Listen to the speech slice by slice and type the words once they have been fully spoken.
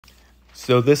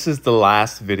So this is the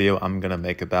last video I'm going to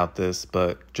make about this,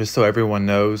 but just so everyone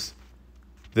knows,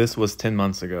 this was 10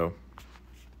 months ago.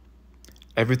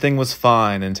 Everything was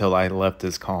fine until I left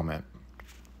this comment.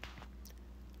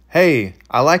 Hey,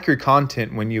 I like your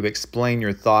content when you explain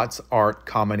your thoughts, art,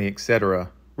 comedy,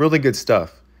 etc. Really good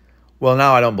stuff. Well,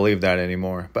 now I don't believe that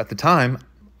anymore, but at the time,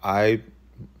 I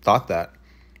thought that.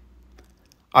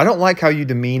 I don't like how you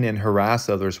demean and harass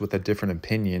others with a different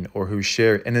opinion or who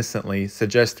share innocently,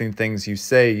 suggesting things you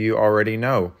say you already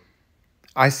know.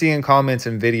 I see in comments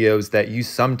and videos that you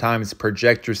sometimes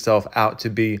project yourself out to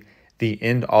be the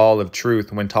end-all of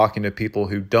truth when talking to people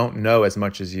who don't know as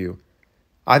much as you.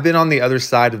 I've been on the other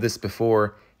side of this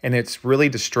before, and it's really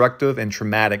destructive and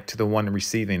traumatic to the one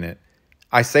receiving it.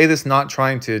 I say this not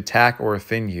trying to attack or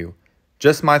offend you,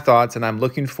 just my thoughts, and I'm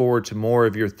looking forward to more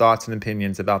of your thoughts and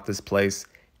opinions about this place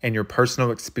and your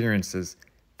personal experiences.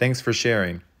 Thanks for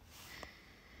sharing.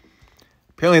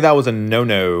 Apparently that was a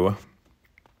no-no.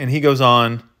 And he goes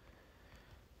on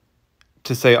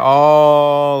to say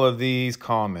all of these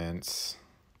comments.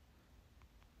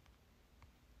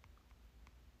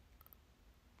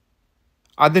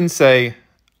 I then say,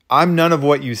 I'm none of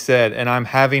what you said, and I'm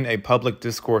having a public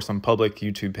discourse on public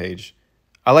YouTube page.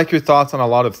 I like your thoughts on a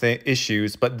lot of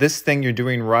issues, but this thing you're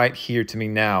doing right here to me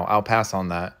now, I'll pass on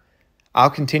that. I'll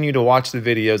continue to watch the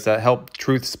videos that help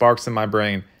truth sparks in my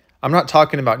brain. I'm not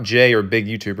talking about Jay or big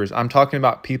YouTubers. I'm talking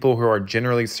about people who are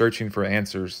generally searching for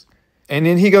answers. And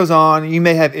then he goes on, you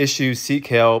may have issues, seek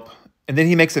help. And then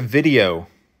he makes a video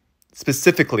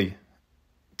specifically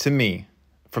to me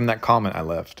from that comment I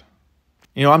left.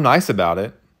 You know, I'm nice about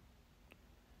it.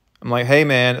 I'm like, hey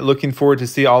man, looking forward to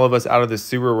see all of us out of the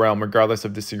sewer realm regardless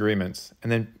of disagreements.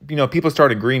 And then, you know, people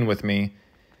start agreeing with me.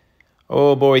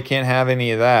 Oh boy, can't have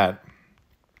any of that.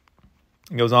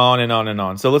 It goes on and on and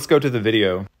on. So let's go to the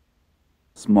video.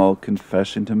 Small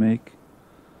confession to make.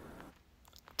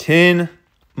 10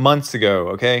 months ago,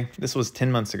 okay? This was 10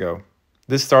 months ago.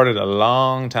 This started a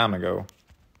long time ago.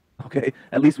 Okay,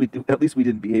 at least we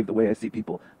didn't behave the way I see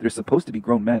people that are supposed to be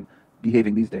grown men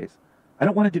behaving these days. I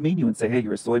don't want to demean you and say, hey,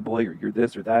 you're a soy boy or you're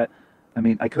this or that. I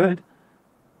mean, I could.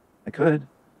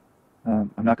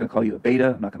 I'm not going to call you a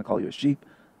beta. I'm not going to call you a sheep.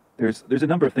 There's a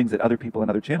number of things that other people on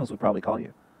other channels would probably call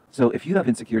you. So if you have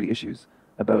insecurity issues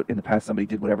about in the past somebody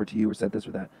did whatever to you or said this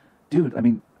or that, dude, I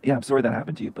mean, yeah, I'm sorry that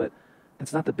happened to you, but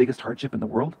that's not the biggest hardship in the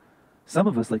world. Some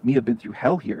of us, like me, have been through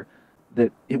hell here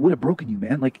that it would have broken you,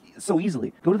 man, like so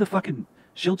easily. Go to the fucking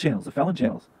shill channels, the felon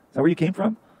channels. Is that where you came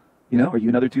from? You know, are you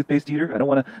another toothpaste eater? I don't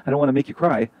want to make you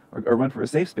cry or run for a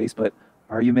safe space, but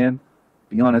are you, man?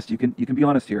 Be honest. You can be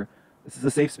honest here. This is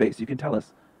a safe space. You can tell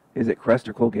us. Is it Crest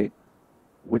or Colgate?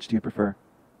 Which do you prefer?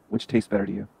 Which tastes better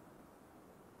to you?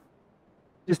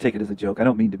 Just take it as a joke. I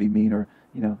don't mean to be mean or,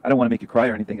 you know, I don't want to make you cry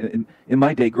or anything. In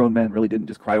my day, grown men really didn't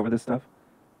just cry over this stuff.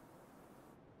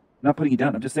 I'm not putting you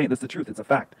down. I'm just saying that's the truth. It's a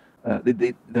fact.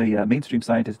 The mainstream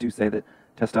scientists do say that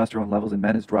testosterone levels in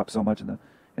men has dropped so much in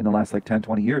the last like 10,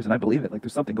 20 years, and I believe it. Like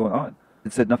there's something going on.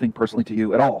 It said nothing personally to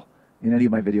you at all in any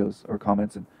of my videos or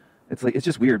comments, and it's like, it's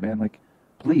just weird, man. Like,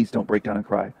 please don't break down and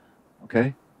cry,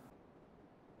 okay?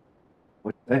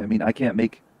 What I mean, I can't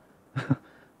make...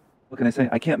 What can I say?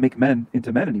 I can't make men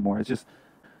into men anymore. It's just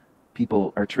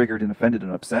people are triggered and offended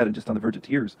and upset and just on the verge of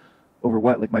tears over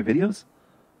what? Like my videos?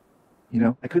 You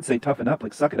know, I could say toughen up,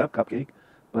 like suck it up, cupcake,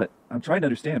 but I'm trying to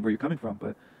understand where you're coming from,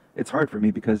 but it's hard for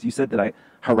me because you said that I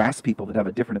harass people that have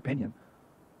a different opinion.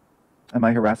 Am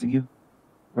I harassing you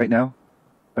right now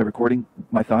by recording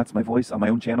my thoughts, my voice on my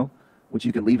own channel, which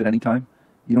you can leave at any time?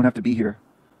 You don't have to be here.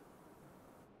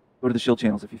 Go to the shill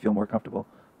channels if you feel more comfortable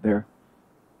there.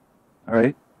 All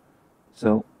right?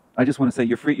 So I just want to say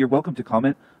you're free. You're welcome to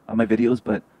comment on my videos,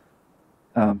 but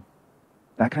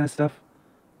that kind of stuff,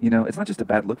 you know, it's not just a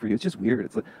bad look for you. It's just weird.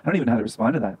 It's like, I don't even know how to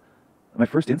respond to that. My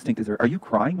first instinct is, are you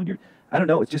crying when you're? I don't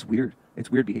know. It's just weird.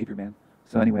 It's weird behavior, man.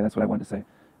 So anyway, that's what I wanted to say.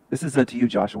 This is to you,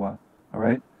 Joshua. All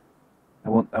right. I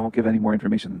won't give any more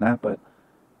information than that, but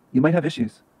you might have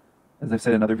issues, as I've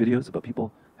said in other videos about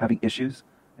people having issues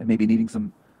and maybe needing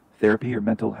some therapy or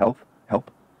mental health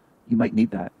help. You might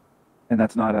need that. And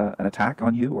that's not an attack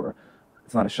on you, or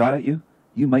it's not a shot at you.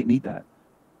 You might need that.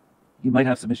 You might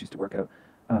have some issues to work out.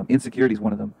 Insecurity is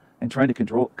one of them, and trying to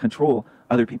control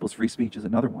other people's free speech is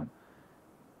another one.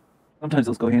 Sometimes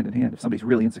those go hand in hand. If somebody's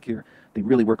really insecure, they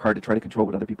really work hard to try to control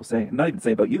what other people say, and not even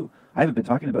say about you. I haven't been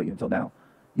talking about you until now.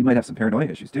 You might have some paranoia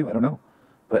issues too. I don't know,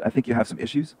 but I think you have some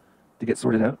issues to get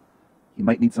sorted out. You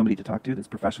might need somebody to talk to that's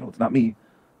professional. It's not me.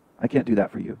 I can't do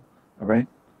that for you. All right.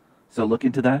 So look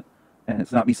into that. And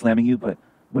it's not me slamming you, but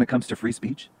when it comes to free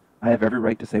speech, I have every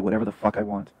right to say whatever the fuck I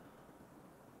want.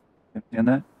 You understand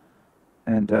that?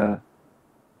 And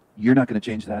You're not going to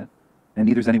change that. And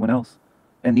neither is anyone else.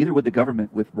 And neither would the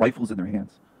government with rifles in their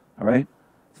hands. All right?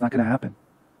 It's not going to happen.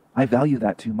 I value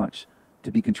that too much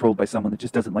to be controlled by someone that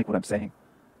just doesn't like what I'm saying.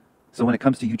 So when it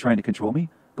comes to you trying to control me,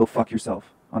 go fuck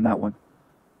yourself on that one.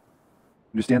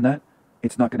 Understand that?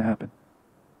 It's not going to happen.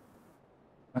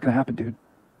 Not going to happen, dude.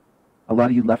 A lot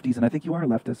of you lefties, and I think you are a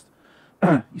leftist,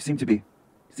 you seem to be.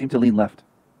 You seem to lean left.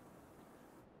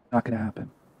 Not going to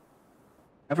happen.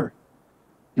 Ever.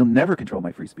 You'll never control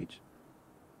my free speech.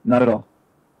 Not at all.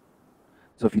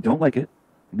 So if you don't like it,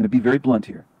 I'm going to be very blunt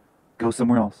here. Go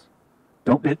somewhere else.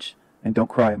 Don't bitch and don't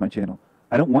cry on my channel.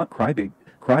 I don't want cry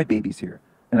babies here.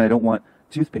 And I don't want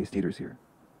toothpaste eaters here.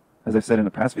 As I've said in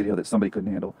a past video that somebody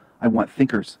couldn't handle, I want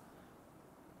thinkers.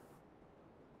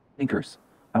 Thinkers.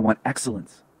 I want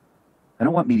excellence. I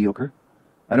don't want mediocre.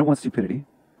 I don't want stupidity.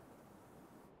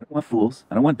 I don't want fools.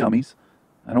 I don't want dummies.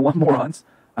 I don't want morons.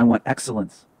 I want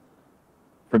excellence.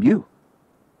 From you.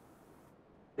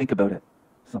 Think about it.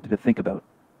 Something to think about.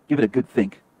 Give it a good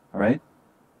think, all right?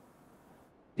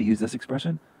 To use this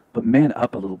expression, but man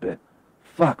up a little bit.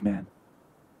 Fuck, man.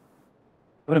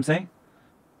 Know what I'm saying?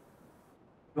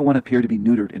 You don't want to appear to be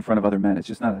neutered in front of other men. It's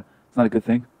just not a good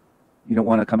thing. You don't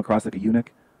want to come across like a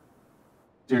eunuch.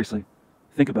 Seriously,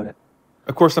 think about it.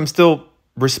 Of course, I'm still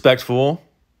respectful.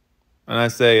 And I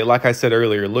say, like I said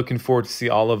earlier, looking forward to see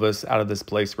all of us out of this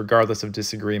place, regardless of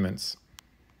disagreements.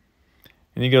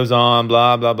 And he goes on,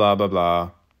 blah, blah, blah, blah,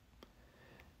 blah.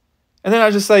 And then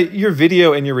I just say, your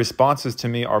video and your responses to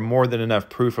me are more than enough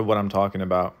proof of what I'm talking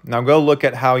about. Now go look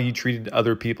at how you treated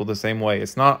other people the same way.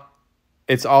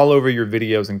 It's all over your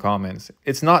videos and comments.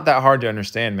 It's not that hard to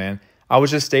understand, man. I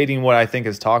was just stating what I think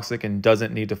is toxic and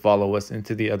doesn't need to follow us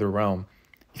into the other realm.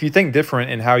 If you think different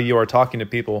in how you are talking to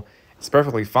people, it's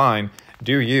perfectly fine.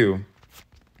 Do you?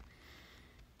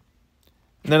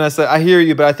 And then I said, I hear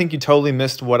you, but I think you totally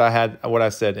missed what I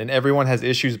said. And everyone has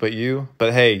issues but you.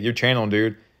 But hey, your channel,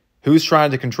 dude. Who's trying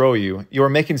to control you? You are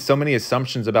making so many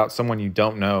assumptions about someone you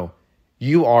don't know.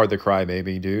 You are the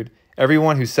crybaby, dude.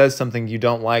 Everyone who says something you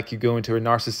don't like, you go into a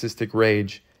narcissistic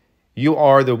rage. You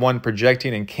are the one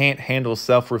projecting and can't handle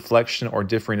self-reflection or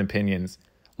differing opinions.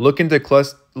 Look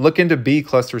into B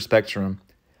cluster spectrum.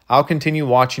 I'll continue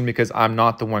watching because I'm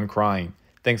not the one crying.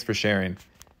 Thanks for sharing.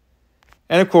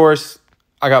 And of course,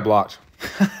 I got blocked.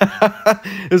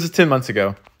 This was 10 months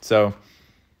ago. So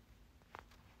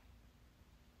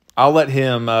I'll let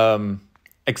him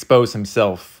expose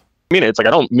himself. I mean, it's like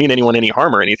I don't mean anyone any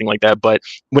harm or anything like that, but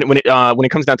when it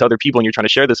comes down to other people and you're trying to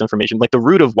share this information, like the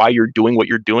root of why you're doing what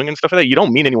you're doing and stuff like that, you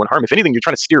don't mean anyone harm. If anything, you're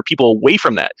trying to steer people away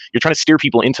from that. You're trying to steer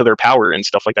people into their power and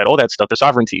stuff like that, all that stuff, their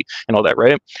sovereignty and all that,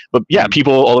 right? But yeah,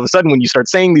 people all of a sudden when you start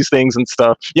saying these things and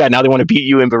stuff, yeah, now they want to beat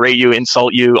you and berate you,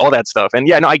 insult you, all that stuff. And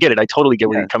yeah, no, I get it. I totally get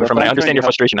where you're coming from. And I understand your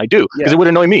frustration. I do, because it would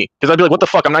annoy me. Because I'd be like, what the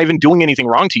fuck? I'm not even doing anything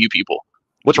wrong to you people.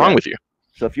 What's wrong with you?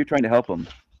 So if you're trying to help them,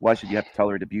 why should you have to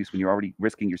tolerate abuse when you're already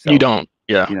risking yourself? You don't.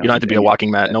 Yeah. You don't have to be a walking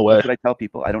mat. No way. What should I tell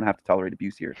people? I don't have to tolerate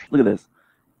abuse here. Look at this.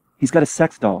 He's got a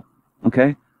sex doll.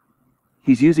 Okay?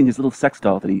 He's using his little sex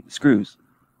doll that he screws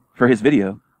for his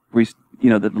video. Where he's,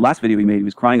 the last video he made, he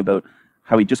was crying about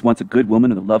how he just wants a good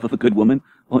woman and the love of a good woman.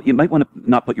 Well, you might want to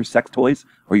not put your sex toys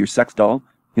or your sex doll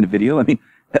in a video. I mean,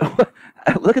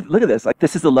 look at this. Like,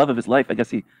 this is the love of his life. I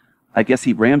guess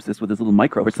he rams this with his little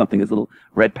micro or something. His little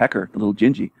red pecker, the little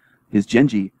gingy. His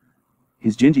gingy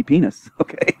penis.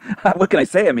 Okay, what can I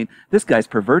say? I mean, this guy's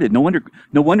perverted. No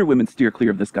wonder women steer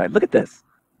clear of this guy. Look at this.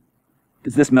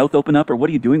 Does this mouth open up, or what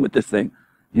are you doing with this thing?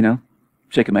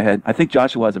 Shaking my head. I think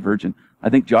Joshua is a virgin. I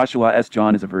think Joshua S.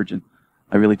 John is a virgin.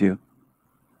 I really do.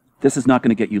 This is not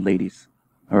going to get you ladies.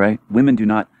 All right, the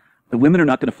women are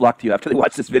not going to flock to you after they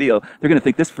watch this video. They're going to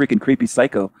think this freaking creepy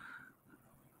psycho.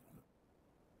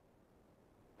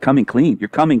 Coming clean. You're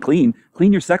coming clean.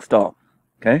 Clean your sex doll.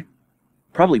 Okay.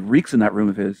 Probably reeks in that room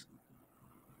of his.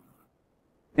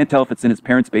 Can't tell if it's in his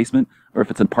parents' basement or if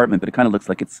it's an apartment, but it kind of looks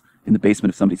like it's in the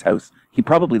basement of somebody's house. He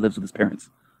probably lives with his parents.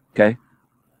 Okay? And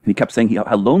he kept saying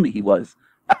how lonely he was.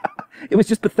 It was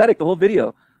just pathetic, the whole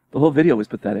video. The whole video was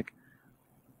pathetic.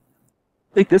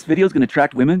 Think this video is going to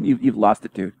attract women? You've lost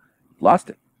it, dude. Lost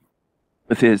it.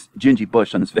 With his gingy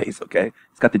bush on his face, okay?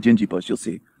 He's got the gingy bush, you'll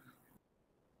see.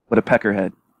 What a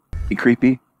peckerhead. He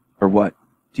creepy? Or what?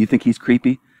 Do you think he's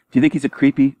creepy? Do you think he's a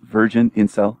creepy virgin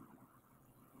incel?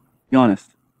 Be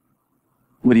honest.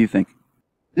 What do you think?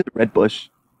 Look at the red bush.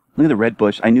 Look at the red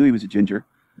bush. I knew he was a ginger.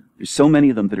 There's so many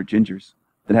of them that are gingers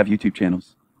that have YouTube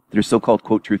channels. That are so-called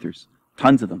quote truthers.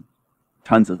 Tons of them.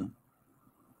 Tons of them.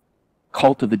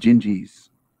 Cult of the gingies.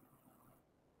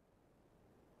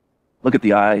 Look at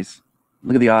the eyes.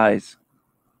 Look at the eyes.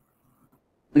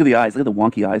 Look at the eyes. Look at the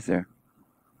wonky eyes there.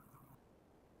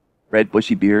 red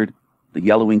bushy beard, the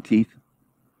yellowing teeth.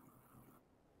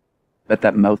 Bet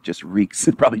that mouth just reeks.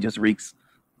 It probably just reeks.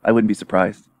 I wouldn't be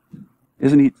surprised.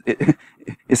 Isn't he?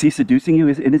 Is he seducing you?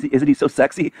 Isn't he so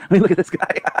sexy? I mean, look at this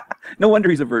guy. No wonder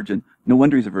he's a virgin. No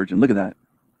wonder he's a virgin. Look at that.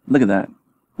 Look at that.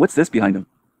 What's this behind him?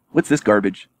 What's this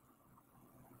garbage?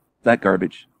 That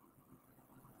garbage.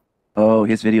 Oh,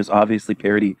 his videos obviously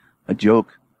parody a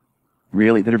joke.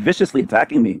 Really? They're viciously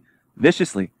attacking me.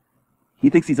 Viciously. He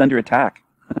thinks he's under attack.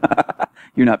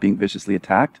 You're not being viciously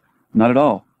attacked. Not at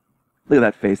all. Look at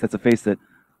that face. That's a face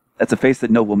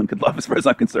that no woman could love as far as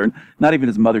I'm concerned. Not even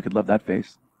his mother could love that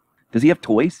face. Does he have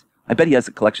toys? I bet he has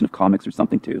a collection of comics or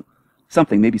something too.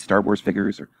 Something, maybe Star Wars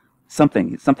figures or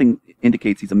something. Something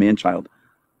indicates he's a man-child.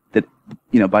 That,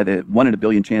 you know, by the 1 in a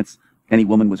billion chance any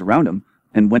woman was around him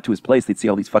and went to his place, they'd see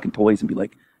all these fucking toys and be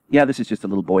like, yeah, this is just a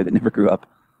little boy that never grew up.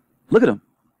 Look at him.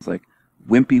 It's like,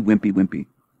 wimpy, wimpy, wimpy.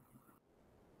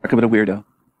 Talk about a weirdo.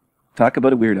 Talk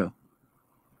about a weirdo.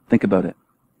 Think about it.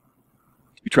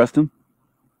 You trust him?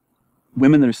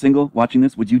 Women that are single watching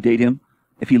this, would you date him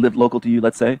if he lived local to you,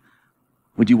 let's say?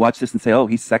 Would you watch this and say, oh,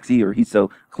 he's sexy, or he's so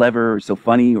clever, or so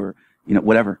funny, or, you know,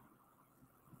 whatever?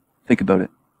 Think about it.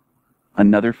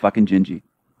 Another fucking Gingy.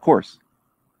 Of course.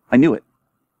 I knew it.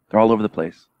 They're all over the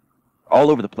place.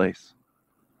 All over the place.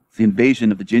 It's the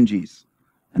invasion of the Gingies.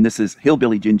 And this is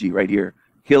Hillbilly Gingy right here.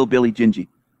 Hillbilly Gingy.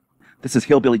 This is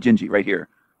Hillbilly Gingy right here.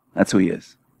 That's who he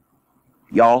is.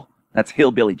 Y'all, that's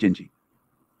Hillbilly Gingy.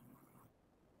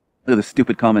 Look at the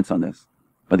stupid comments on this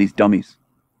by these dummies.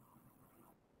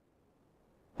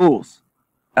 Fools.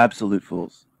 Absolute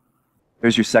fools.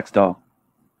 There's your sex doll.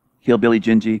 Hillbilly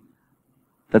Gingy.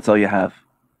 That's all you have.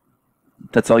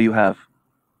 That's all you have.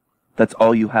 That's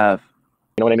all you have.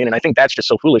 You know what I mean? And I think that's just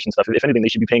so foolish and stuff. If anything, they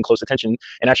should be paying close attention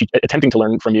and actually attempting to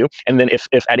learn from you. And then if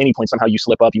at any point somehow you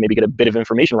slip up, you maybe get a bit of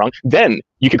information wrong, then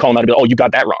you could call them out and be, oh, you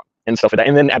got that wrong and stuff like that.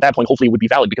 And then at that point, hopefully it would be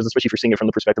valid, because especially if you're seeing it from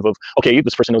the perspective of, okay,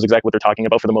 this person knows exactly what they're talking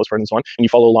about for the most part and so on. And you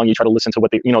follow along, you try to listen to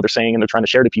what they're saying and they're trying to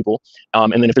share to people.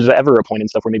 And then if there's ever a point and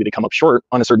stuff where maybe they come up short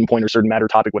on a certain point or certain matter,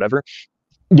 topic, whatever,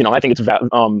 you know, I think it's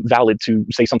valid to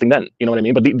say something then, you know what I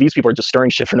mean? But these people are just stirring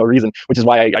shit for no reason, which is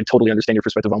why I totally understand your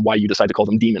perspective on why you decide to call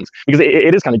them demons, because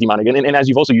it is kind of demonic. And as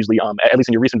you've also usually, at least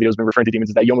in your recent videos, been referring to demons,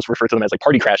 is that you almost refer to them as like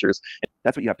party crashers.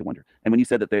 That's what you have to wonder. And when you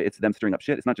said that it's them stirring up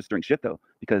shit, it's not just stirring shit though,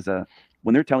 because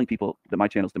when they're telling people that my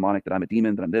channel's demonic, that I'm a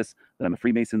demon, that I'm this, that I'm a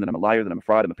Freemason, that I'm a liar, that I'm a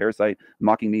fraud, I'm a parasite,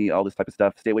 mocking me, all this type of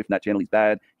stuff, stay away from that channel, he's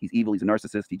bad, he's evil, he's a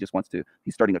narcissist,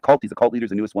 he's starting a cult, he's a cult leader, he's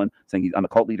the newest one, saying I'm a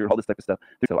cult leader, all this type of stuff.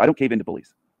 So I don't cave into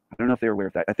bullies. I don't know if they're aware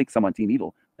of that. I think some on Team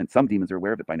Evil and some demons are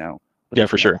aware of it by now. But yeah,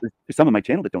 for sure. There's some on my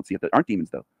channel that don't see it, that aren't demons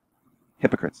though.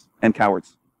 Hypocrites and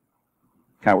cowards.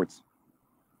 Cowards.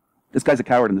 This guy's a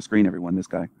coward on the screen, everyone, this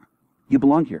guy. You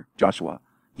belong here, Joshua.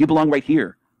 You belong right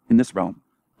here in this realm.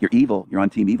 You're evil. You're on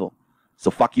Team Evil.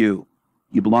 So fuck you.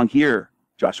 You belong here,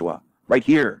 Joshua. Right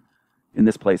here in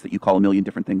this place that you call a million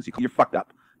different things. You're fucked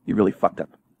up. You're really fucked up.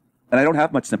 And I don't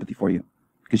have much sympathy for you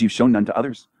because you've shown none to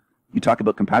others. You talk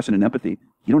about compassion and empathy.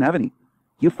 You don't have any.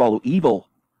 You follow evil.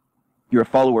 You're a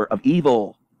follower of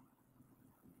evil.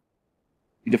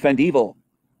 You defend evil.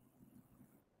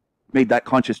 Made that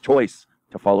conscious choice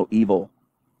to follow evil.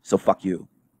 So fuck you.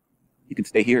 You can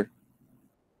stay here.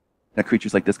 That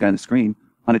creature's like this guy on the screen,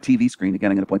 on a TV screen.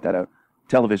 Again, I'm going to point that out.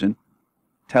 Television.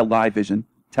 Tell live vision.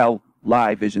 Tell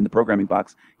live vision, the programming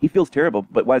box. He feels terrible,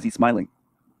 but why is he smiling?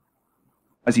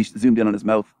 As he zoomed in on his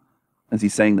mouth, as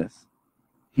he's saying this.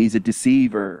 He's a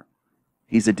deceiver.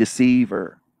 He's a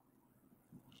deceiver.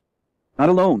 Not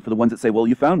alone for the ones that say, well,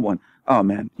 you found one. Oh,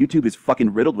 man, YouTube is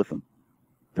fucking riddled with them.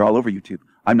 They're all over YouTube.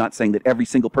 I'm not saying that every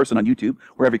single person on YouTube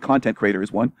or every content creator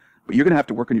is one, but you're going to have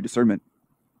to work on your discernment.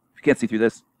 If you can't see through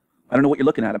this, I don't know what you're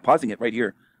looking at. I'm pausing it right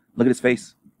here. Look at his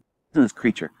face. Listen to this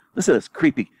creature. Listen to this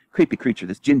creepy creature,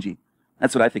 this Gingy.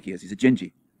 That's what I think he is. He's a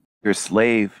Gingy. You're a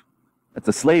slave. That's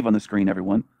a slave on the screen,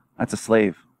 everyone. That's a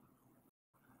slave.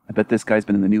 I bet this guy's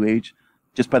been in the new age.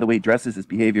 Just by the way he dresses, his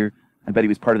behavior, I bet he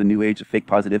was part of the new age of fake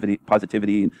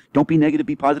positivity, and don't be negative,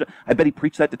 be positive. I bet he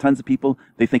preached that to tons of people.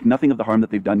 They think nothing of the harm that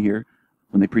they've done here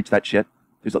when they preach that shit.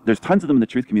 There's tons of them in the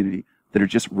truth community that are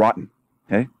just rotten,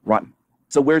 okay? Rotten.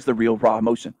 So where's the real raw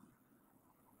emotion?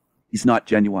 He's not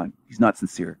genuine. He's not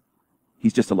sincere.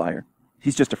 He's just a liar.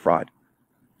 He's just a fraud.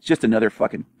 He's just another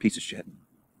fucking piece of shit.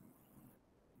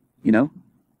 You know?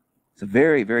 It's a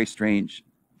very, very strange,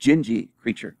 Gingy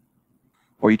creature.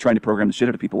 Or are you trying to program the shit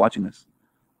out of people watching this?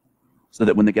 So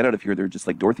that when they get out of here, they're just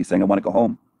like Dorothy saying, I want to go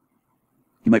home.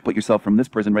 You might put yourself from this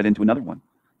prison right into another one.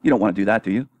 You don't want to do that,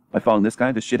 do you? By following this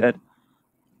guy, this shithead?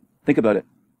 Think about it.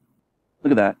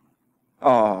 Look at that.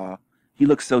 Aw, he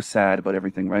looks so sad about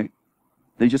everything, right?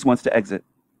 That he just wants to exit.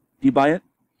 Do you buy it?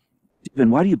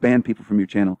 Steven, why do you ban people from your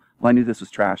channel? Well, I knew this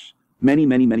was trash. Many,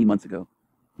 many, many months ago.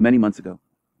 Many months ago.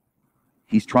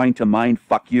 He's trying to mind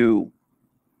fuck you.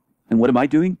 And what am I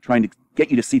doing? Trying to get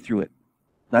you to see through it.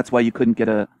 That's why you couldn't get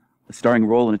a starring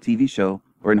role in a TV show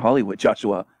or in Hollywood,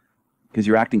 Joshua. Because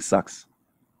your acting sucks.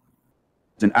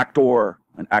 It's an actor.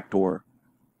 An actor.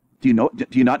 Do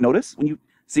you not notice when you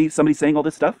see somebody saying all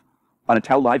this stuff on a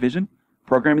Tau Live Vision?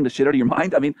 Programming the shit out of your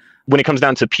mind? I mean, when it comes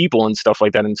down to people and stuff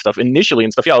like that and stuff initially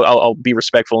and stuff, yeah, I'll be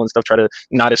respectful and stuff, try to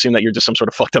not assume that you're just some sort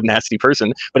of fucked up nasty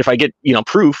person. But if I get, you know,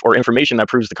 proof or information that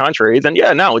proves the contrary, then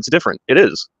yeah, now it's different. It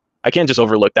is. I can't just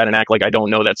overlook that and act like I don't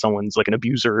know that someone's like an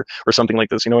abuser or something like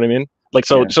this. You know what I mean? Like,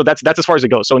 so that's as far as it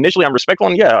goes. So initially I'm respectful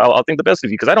and yeah, I'll think the best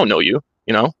of you because I don't know you,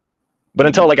 you know. But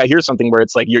until like I hear something where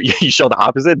it's like you show the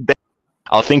opposite, then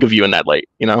I'll think of you in that light,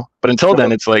 you know. But until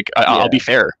then, it's like I'll be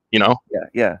fair, you know.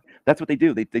 Yeah. That's what they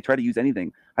do. They try to use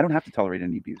anything. I don't have to tolerate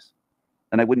any abuse.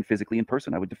 And I wouldn't physically in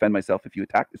person. I would defend myself if you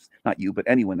attacked us. Not you, but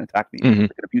anyone attacked me. Like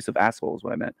an abusive asshole is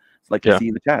what I meant. It's like you see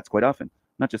in the chats quite often.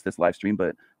 Not just this live stream,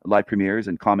 but live premieres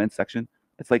and comments section.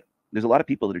 It's like there's a lot of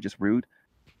people that are just rude.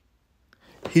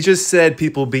 He just said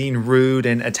people being rude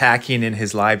and attacking in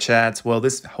his live chats. Well,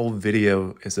 this whole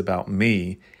video is about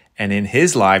me. And in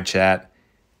his live chat,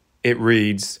 it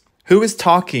reads, "Who is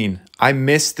talking? I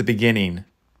missed the beginning."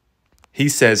 He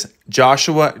says,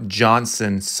 "Joshua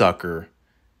Johnson sucker."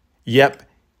 Yep,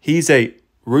 he's a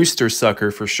rooster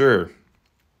sucker for sure.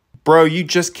 Bro, you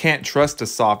just can't trust a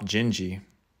soft Gingy.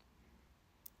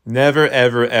 Never,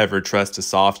 ever, ever trust a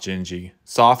soft Gingy.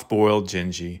 Soft-boiled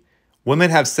Gingy. Women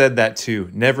have said that too.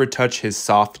 Never touch his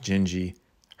soft Gingy.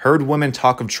 Heard women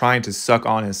talk of trying to suck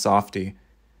on his softie.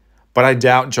 But I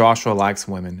doubt Joshua likes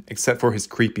women, except for his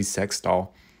creepy sex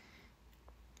doll.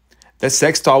 That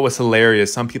sex doll was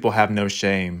hilarious. Some people have no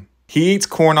shame. He eats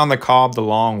corn on the cob the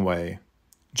long way.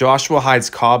 Joshua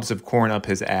hides cobs of corn up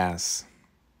his ass.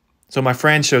 So my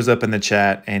friend shows up in the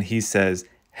chat and he says,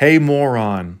 "Hey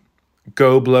moron,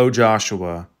 go blow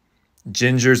Joshua.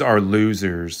 Gingers are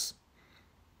losers.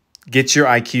 Get your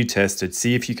IQ tested.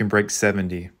 See if you can break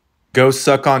 70. Go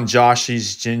suck on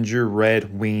Joshy's ginger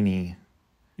red weenie.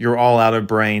 You're all out of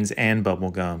brains and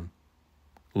bubblegum.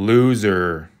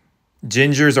 Loser.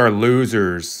 Gingers are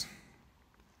losers.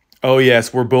 Oh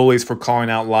yes, we're bullies for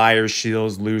calling out liars,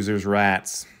 shields, losers,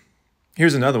 rats."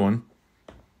 Here's another one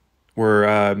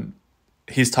where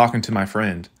he's talking to my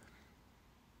friend.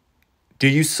 "Do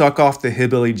you suck off the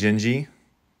hillbilly Gingy?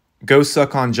 Go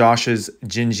suck on Josh's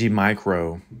Gingy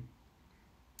micro.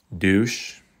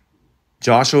 Douche."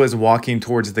 Joshua is walking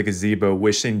towards the gazebo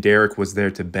wishing Derek was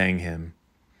there to bang him.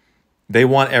 They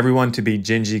want everyone to be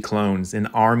Gingy clones, an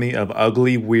army of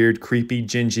ugly, weird, creepy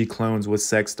Gingy clones with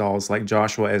sex dolls like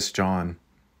Joshua S. John.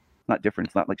 Not different.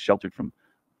 It's not like sheltered from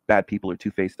bad people or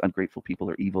two-faced, ungrateful people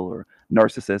or evil or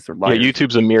narcissists or liars. Yeah,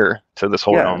 YouTube's a mirror to this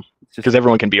whole realm because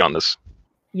everyone can be on this.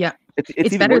 Yeah,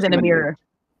 it's better than a mirror.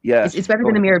 Yeah, it's better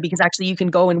than a mirror because actually you can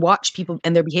go and watch people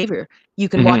and their behavior. You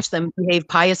can watch them behave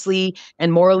piously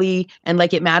and morally, and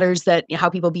like it matters that how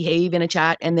people behave in a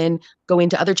chat, and then go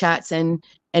into other chats and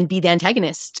be the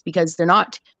antagonist because they're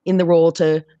not in the role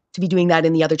to be doing that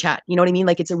in the other chat. You know what I mean?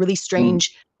 Like it's a really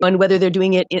strange one, whether they're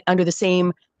doing it under the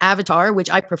same avatar, which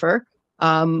I prefer,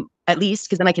 at least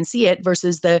because then I can see it,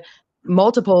 versus the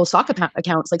multiple sock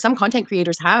accounts. Like some content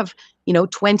creators have,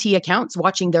 20 accounts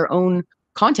watching their own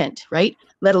content, right?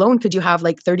 Let alone could you have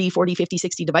like 30, 40, 50,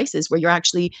 60 devices where you're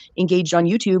actually engaged on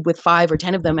YouTube with 5 or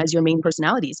 10 of them as your main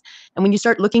personalities. And when you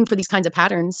start looking for these kinds of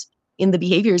patterns in the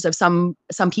behaviors of some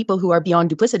people who are beyond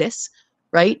duplicitous,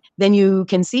 right? Then you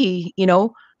can see,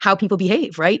 how people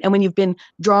behave, right? And when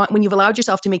you've allowed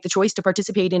yourself to make the choice to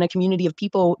participate in a community of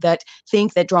people that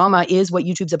think that drama is what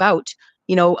YouTube's about,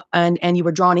 and you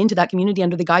were drawn into that community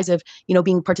under the guise of,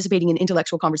 participating in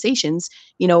intellectual conversations,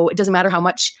 it doesn't matter how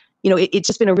much, it's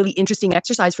just been a really interesting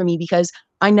exercise for me because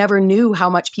I never knew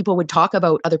how much people would talk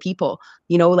about other people.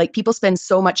 Like people spend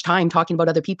so much time talking about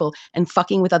other people and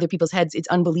fucking with other people's heads. It's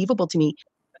unbelievable to me.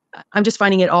 I'm just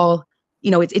finding it all,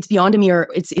 it's beyond a mirror.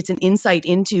 It's an insight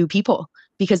into people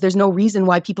because there's no reason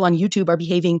why people on YouTube are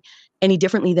behaving any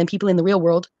differently than people in the real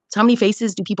world. So how many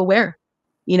faces do people wear?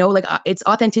 It's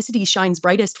authenticity shines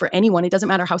brightest for anyone. It doesn't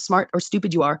matter how smart or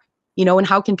stupid you are, and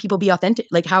how can people be authentic?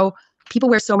 Like how people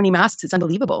wear so many masks, it's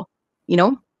unbelievable,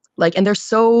 and they're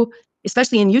so,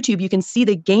 especially in YouTube, you can see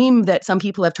the game that some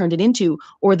people have turned it into,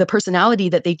 or the personality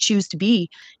that they choose to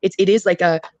be. It is like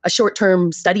a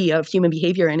short-term study of human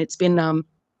behavior, and it's been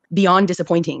beyond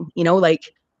disappointing, and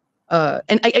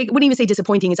I wouldn't even say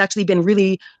disappointing. It's actually been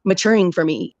really maturing for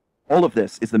me. All of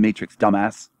this is the Matrix,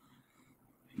 dumbass.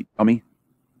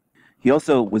 He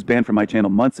also was banned from my channel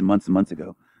months and months and months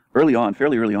ago. early on,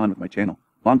 fairly early on with my channel,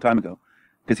 long time ago,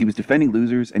 because he was defending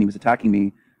losers and he was attacking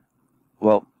me.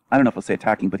 Well, I don't know if I'll say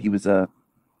attacking, but he was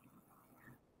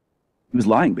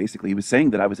lying, basically. He was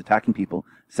saying that I was attacking people,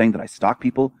 saying that I stalk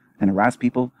people and harass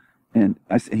people. And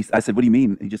I said, what do you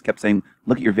mean? And he just kept saying,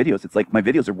 look at your videos. It's like, my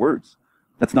videos are words.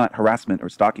 That's not harassment or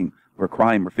stalking or a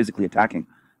crime or physically attacking.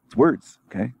 It's words,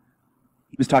 okay?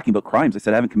 He was talking about crimes. I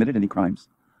said, I haven't committed any crimes.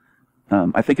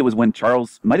 I think it was when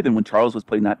might have been when Charles was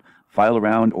putting that file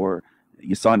around, or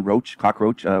you saw in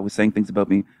Cockroach was saying things about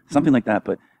me, something like that.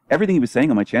 But everything he was saying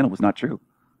on my channel was not true.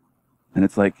 And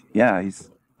it's like, yeah,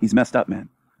 he's messed up, man.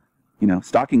 You know,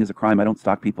 stalking is a crime. I don't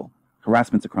stalk people.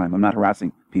 Harassment's a crime. I'm not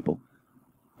harassing people.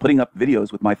 Putting up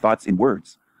videos with my thoughts in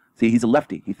words. See, he's a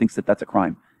lefty. He thinks that that's a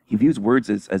crime. He views words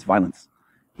as violence.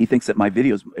 He thinks that my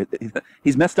videos,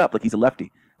 he's messed up, like he's a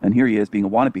lefty. And here he is being a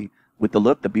wannabe with the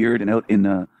look, the beard, and out in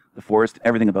the forest.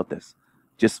 Everything about this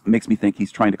just makes me think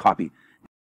he's trying to copy.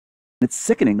 It's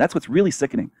sickening. That's what's really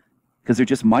sickening, because they're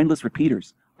just mindless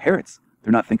repeaters, parrots.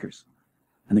 They're not thinkers.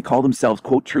 And they call themselves,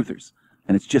 quote, truthers.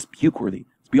 And it's just puke-worthy.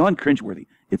 It's beyond cringe-worthy.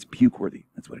 It's puke-worthy.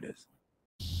 That's what it is.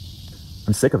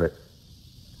 I'm sick of it.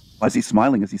 Why is he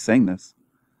smiling as he's saying this?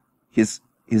 His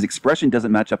expression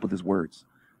doesn't match up with his words.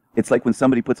 It's like when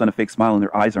somebody puts on a fake smile and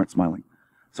their eyes aren't smiling.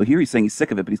 So here he's saying he's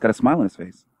sick of it, but he's got a smile on his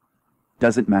face.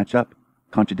 Doesn't match up.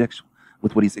 Contradiction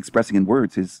with what he's expressing in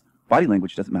words. His body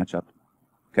language doesn't match up.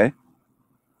 Okay?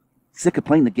 Sick of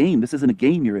playing the game. This isn't a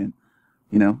game you're in.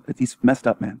 You know, he's messed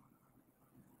up, man.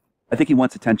 I think he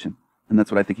wants attention. And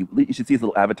that's what I think you should see his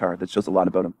little avatar that shows a lot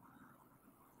about him.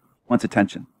 Wants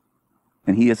attention.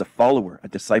 And he is a follower, a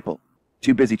disciple.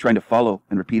 Too busy trying to follow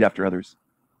and repeat after others.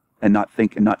 And not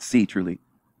think and not see truly.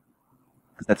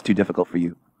 Because that's too difficult for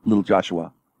you. Little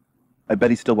Joshua. I bet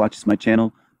he still watches my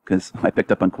channel, because I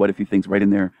picked up on quite a few things right in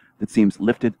there that seems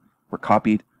lifted or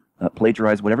copied,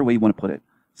 plagiarized, whatever way you want to put it.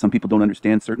 Some people don't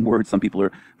understand certain words. Some people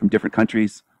are from different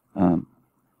countries.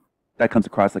 That comes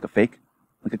across like a fake,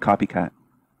 like a copycat.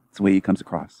 It's the way he comes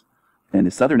across. And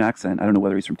his southern accent, I don't know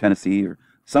whether he's from Tennessee or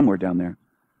somewhere down there,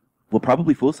 will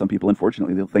probably fool some people,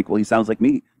 unfortunately. They'll think, well, he sounds like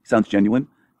me. He sounds genuine.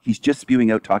 He's just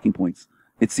spewing out talking points.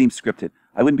 It seems scripted.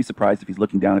 I wouldn't be surprised if he's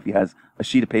looking down, if he has a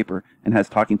sheet of paper and has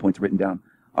talking points written down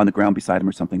on the ground beside him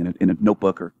or something, in a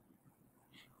notebook or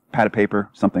pad of paper,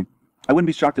 something. I wouldn't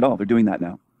be shocked at all. They're doing that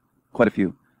now. Quite a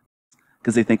few.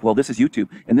 Because they think, well, this is YouTube,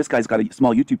 and this guy's got a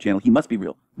small YouTube channel. He must be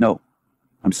real. No.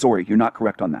 I'm sorry. You're not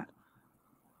correct on that.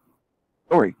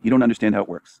 Sorry. You don't understand how it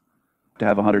works. To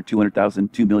have 100,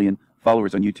 200,000, 2 million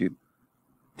followers on YouTube.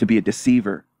 To be a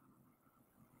deceiver.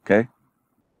 Okay?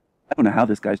 I don't know how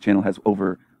this guy's channel has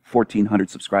over 1,400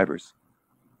 subscribers.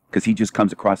 Because he just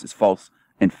comes across as false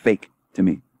and fake to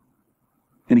me.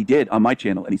 And he did on my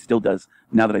channel, and he still does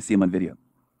now that I see him on video.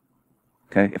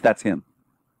 Okay? If that's him.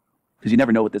 Because you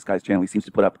never know with this guy's channel. He seems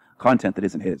to put up content that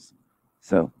isn't his.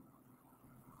 So,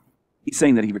 he's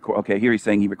saying that here he's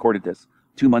saying he recorded this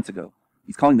 2 months ago.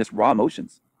 He's calling this raw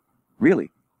emotions.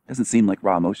 Really? Doesn't seem like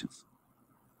raw emotions.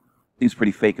 Seems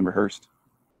pretty fake and rehearsed.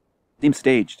 Seems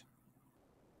staged.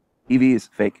 TV is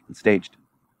fake and staged.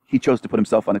 He chose to put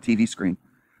himself on a TV screen.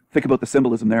 Think about the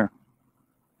symbolism there.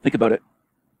 Think about it.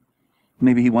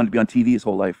 Maybe he wanted to be on TV his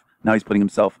whole life. Now he's putting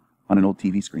himself on an old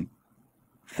TV screen.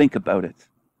 Think about it.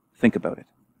 Think about it.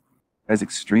 That's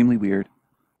extremely weird.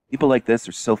 People like this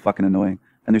are so fucking annoying.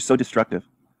 And they're so destructive.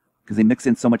 Because they mix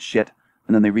in so much shit.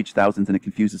 And then they reach thousands and it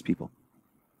confuses people.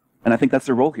 And I think that's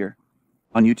their role here.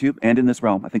 On YouTube and in this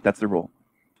realm. I think that's their role.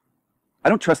 I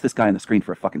don't trust this guy on the screen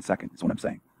for a fucking second, is what I'm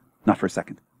saying. Not for a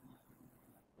second.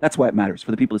 That's why it matters.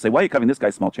 For the people to say, why are you covering this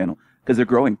guy's small channel? Because they're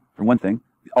growing, for one thing.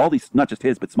 All these, not just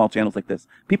his, but small channels like this.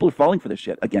 People are falling for this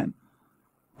shit again.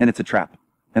 And it's a trap.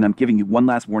 And I'm giving you one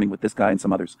last warning with this guy and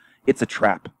some others. It's a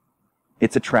trap.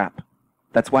 It's a trap.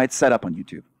 That's why it's set up on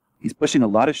YouTube. He's pushing a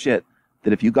lot of shit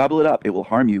that if you gobble it up, it will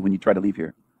harm you when you try to leave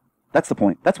here. That's the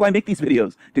point. That's why I make these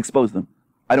videos, to expose them.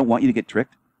 I don't want you to get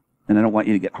tricked, and I don't want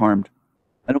you to get harmed.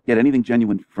 I don't get anything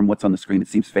genuine from what's on the screen. It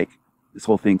seems fake. This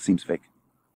whole thing seems fake.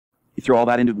 You throw all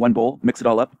that into one bowl, mix it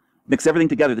all up, mix everything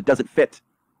together that doesn't fit.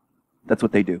 That's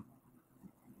what they do.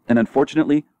 And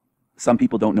unfortunately, some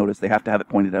people don't notice. They have to have it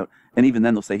pointed out. And even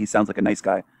then they'll say he sounds like a nice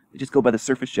guy. They just go by the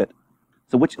surface shit.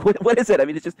 So what is it? I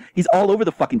mean, it's just, he's all over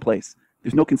the fucking place.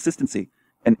 There's no consistency.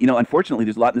 And, you know, unfortunately,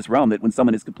 there's a lot in this realm that when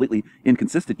someone is completely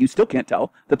inconsistent, you still can't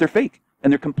tell that they're fake.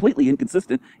 And they're completely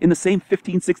inconsistent in the same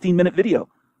 15, 16-minute video.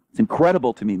 It's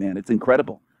incredible to me, man. It's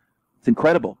incredible. It's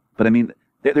incredible. But, I mean,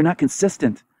 they're not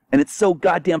consistent. And it's so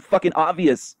goddamn fucking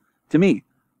obvious to me.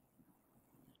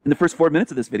 In the first 4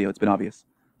 minutes of this video, it's been obvious.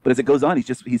 But as it goes on,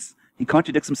 he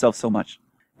contradicts himself so much.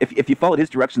 If you followed his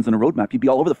directions on a roadmap, you'd be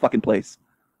all over the fucking place.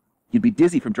 You'd be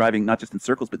dizzy from driving not just in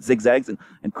circles, but zigzags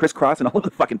and crisscross and all over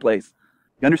the fucking place.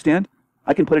 You understand?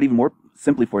 I can put it even more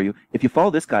simply for you. If you follow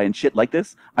this guy and shit like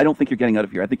this, I don't think you're getting out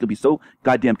of here. I think you'll be so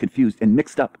goddamn confused and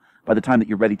mixed up by the time that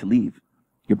you're ready to leave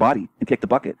your body and kick the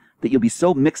bucket, that you'll be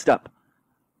so mixed up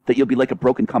that you'll be like a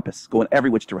broken compass going every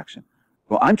which direction.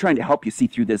 Well, I'm trying to help you see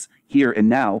through this here and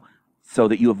now so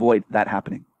that you avoid that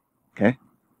happening. Okay?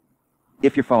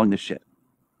 If you're following this shit.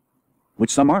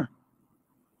 Which some are.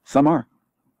 Some are.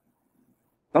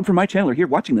 Some from my channel are here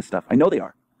watching this stuff. I know they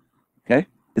are. Okay?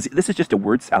 This is just a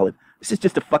word salad. This is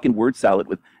just a fucking word salad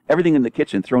with everything in the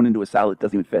kitchen thrown into a salad that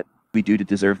doesn't even fit. We do to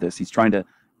deserve this. He's trying to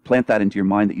plant that into your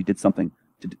mind that you did something.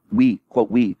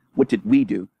 Quote, what did we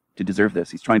do to deserve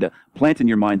this? He's trying to plant in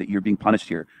your mind that you're being punished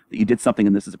here, that you did something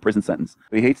and this is a prison sentence.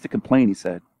 He hates to complain, he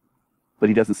said, but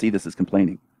he doesn't see this as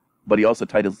complaining. But he also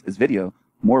titles his video,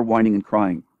 More Whining and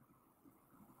Crying.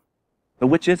 So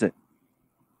which is it?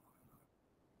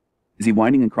 Is he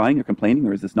whining and crying or complaining,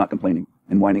 or is this not complaining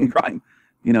and whining and crying?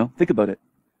 You know, think about it.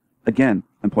 Again,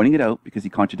 I'm pointing it out because he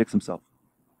contradicts himself.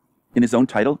 In his own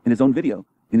title, in his own video,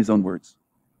 in his own words.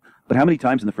 But how many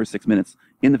times in the first 6 minutes,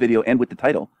 in the video and with the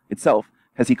title itself,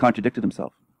 has he contradicted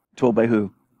himself? Told by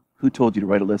who? Who told you to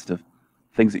write a list of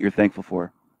things that you're thankful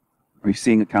for? Are you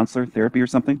seeing a counselor, therapy or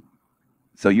something?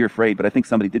 So you're afraid, but I think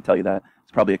somebody did tell you that.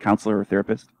 It's probably a counselor or a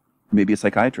therapist, or maybe a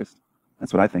psychiatrist.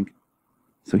 That's what I think.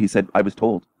 So he said, I was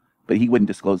told. But he wouldn't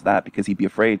disclose that because he'd be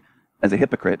afraid as a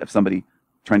hypocrite of somebody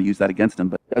trying to use that against him.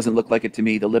 But it doesn't look like it to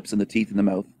me, the lips and the teeth and the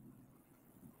mouth.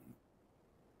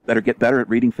 Better get better at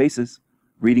reading faces,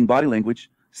 reading body language,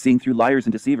 seeing through liars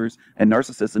and deceivers and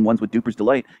narcissists and ones with duper's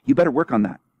delight. You better work on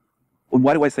that. And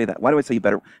why do I say that? Why do I say you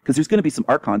better? Because there's going to be some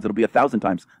archons that'll be 1,000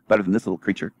 times better than this little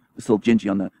creature, this little gingy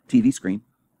on the TV screen.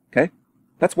 Okay?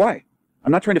 That's why.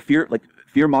 I'm not trying to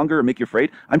fear monger or make you afraid.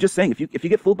 I'm just saying, if you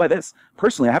get fooled by this,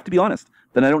 personally, I have to be honest,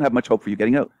 then I don't have much hope for you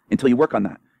getting out until you work on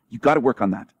that. You got to work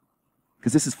on that.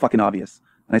 Because this is fucking obvious.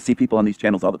 And I see people on these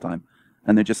channels all the time.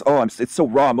 And they're just, it's so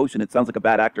raw emotion. It sounds like a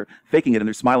bad actor faking it, and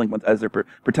they're smiling as they're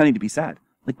pretending to be sad.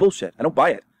 Like bullshit. I don't buy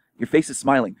it. Your face is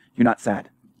smiling. You're not sad.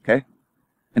 Okay?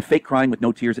 And fake crying with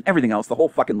no tears and everything else, the whole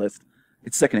fucking list.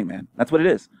 It's sickening, man. That's what it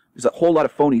is. There's a whole lot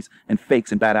of phonies and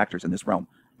fakes and bad actors in this realm.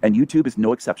 And YouTube is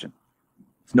no exception.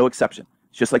 It's no exception.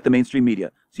 It's just like the mainstream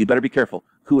media. So you better be careful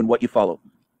who and what you follow.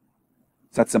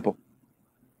 It's that simple.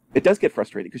 It does get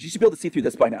frustrating because you should be able to see through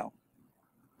this by now.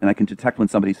 And I can detect when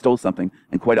somebody stole something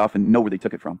and quite often know where they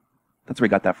took it from. That's where he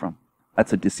got that from.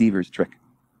 That's a deceiver's trick.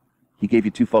 He gave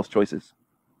you 2 false choices.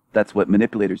 That's what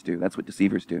manipulators do. That's what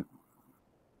deceivers do.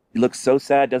 He looks so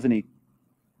sad, doesn't he?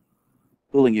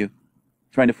 Fooling you.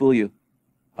 Trying to fool you.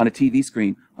 On a TV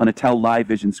screen. On a live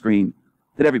vision screen.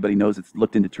 That everybody knows it's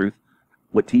looked into truth.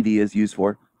 What TV is used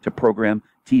for. To program.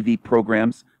 TV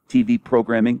programs. TV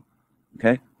programming.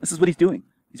 Okay? This is what he's doing.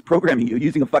 He's programming you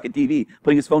using a fucking TV.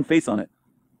 Putting his phone face on it.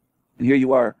 And here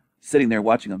you are, sitting there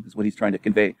watching him, is what he's trying to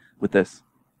convey with this.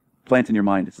 Plant in your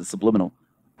mind. It's a subliminal.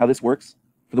 How this works?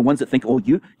 For the ones that think,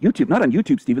 YouTube, not on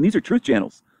YouTube, Stephen. These are truth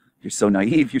channels. You're so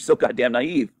naive. You're so goddamn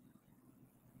naive.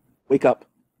 Wake up.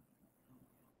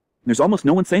 There's almost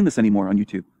no one saying this anymore on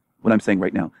YouTube, what I'm saying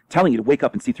right now. Telling you to wake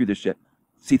up and see through this shit.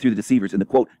 See through the deceivers in the,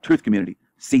 quote, truth community.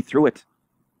 See through it.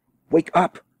 Wake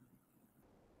up.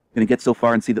 You're going to get so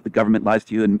far and see that the government lies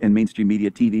to you and mainstream media,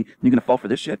 TV, and you're going to fall for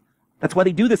this shit. That's why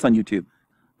they do this on YouTube.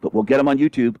 But we'll get them on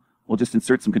YouTube. We'll just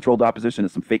insert some controlled opposition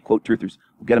and some fake quote truthers.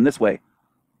 We'll get them this way.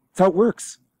 That's how it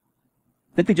works.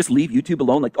 Think they just leave YouTube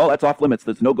alone? Like, that's off limits.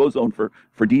 There's no-go zone for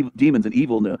demons and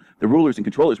evil and the rulers and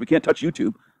controllers. We can't touch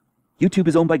YouTube. YouTube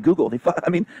is owned by Google.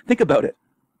 Think about it.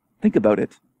 Think about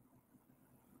it.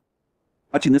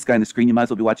 Watching this guy on the screen, you might as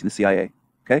well be watching the CIA.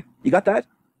 Okay? You got that?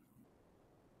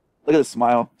 Look at the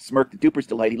smile, smirk, the duper's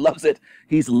delight. He loves it.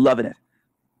 He's loving it.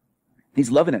 He's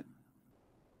loving it.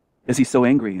 Because he's so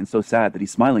angry and so sad that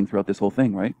he's smiling throughout this whole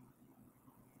thing, right?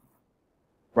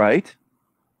 Right?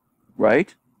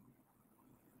 Right?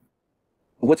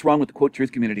 What's wrong with the quote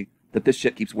truth community that this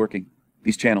shit keeps working?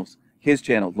 These channels. His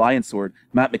channel, Lion Sword,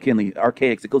 Matt McKinley,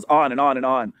 Archaics. It goes on and on and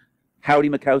on. Howdy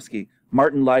Mikowski,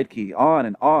 Martin Leidke, on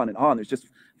and on and on. There's just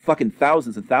fucking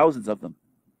thousands and thousands of them.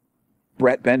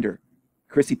 Brett Bender,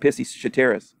 Chrissy Pissy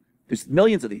Shateris. There's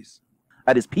millions of these.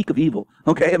 At his peak of evil.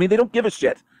 Okay? They don't give a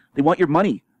shit. They want your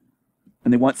money.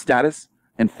 And they want status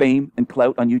and fame and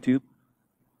clout on YouTube.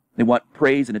 They want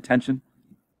praise and attention.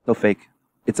 They'll fake.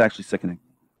 It's actually sickening.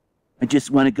 I just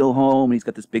want to go home. And he's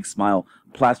got this big smile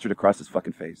plastered across his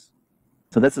fucking face.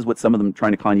 So this is what some of them are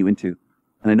trying to con you into.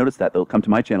 And I noticed that. They'll come to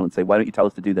my channel and say, why don't you tell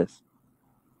us to do this?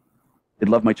 They'd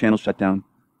love my channel shut down.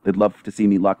 They'd love to see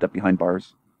me locked up behind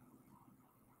bars.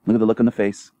 Look at the look on the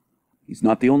face. He's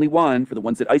not the only one. For the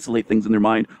ones that isolate things in their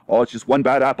mind, oh, it's just one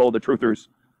bad apple, the truthers.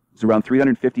 It's around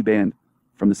 350 banned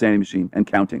from the Sanity machine and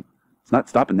counting. It's not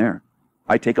stopping there.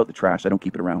 I take out the trash. I don't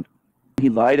keep it around. He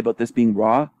lied about this being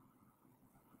raw.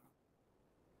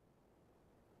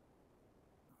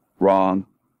 Wrong.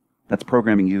 That's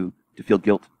programming you to feel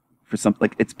guilt for something.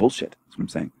 Like, it's bullshit. That's what I'm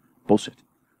saying. Bullshit.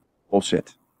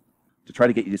 Bullshit. To try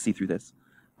to get you to see through this.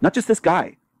 Not just this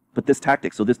guy, but this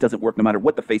tactic. So this doesn't work no matter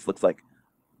what the face looks like.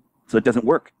 So it doesn't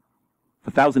work. If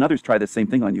 1,000 others try the same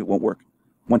thing on you, it won't work.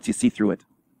 Once you see through it.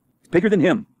 It's bigger than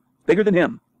him. It's bigger than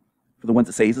him. For the ones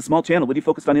that say he's a small channel, what are you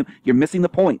focused on him? You're missing the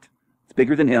point. It's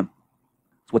bigger than him.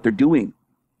 It's what they're doing.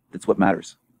 That's what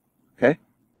matters. Okay?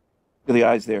 Look at the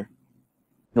eyes there.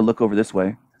 He'll look over this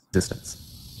way.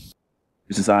 Distance.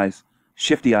 There's his eyes.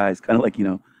 Shifty eyes, kind of like,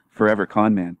 forever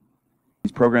con man.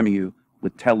 He's programming you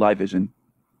with tell-lie vision.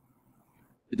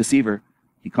 The deceiver,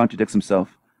 he contradicts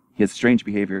himself. He has strange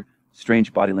behavior,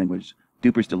 strange body language,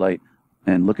 duper's delight,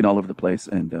 and looking all over the place.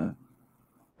 And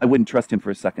I wouldn't trust him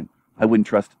for a second. I wouldn't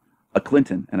trust a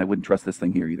Clinton, and I wouldn't trust this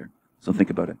thing here either. So think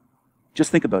about it. Just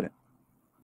think about it.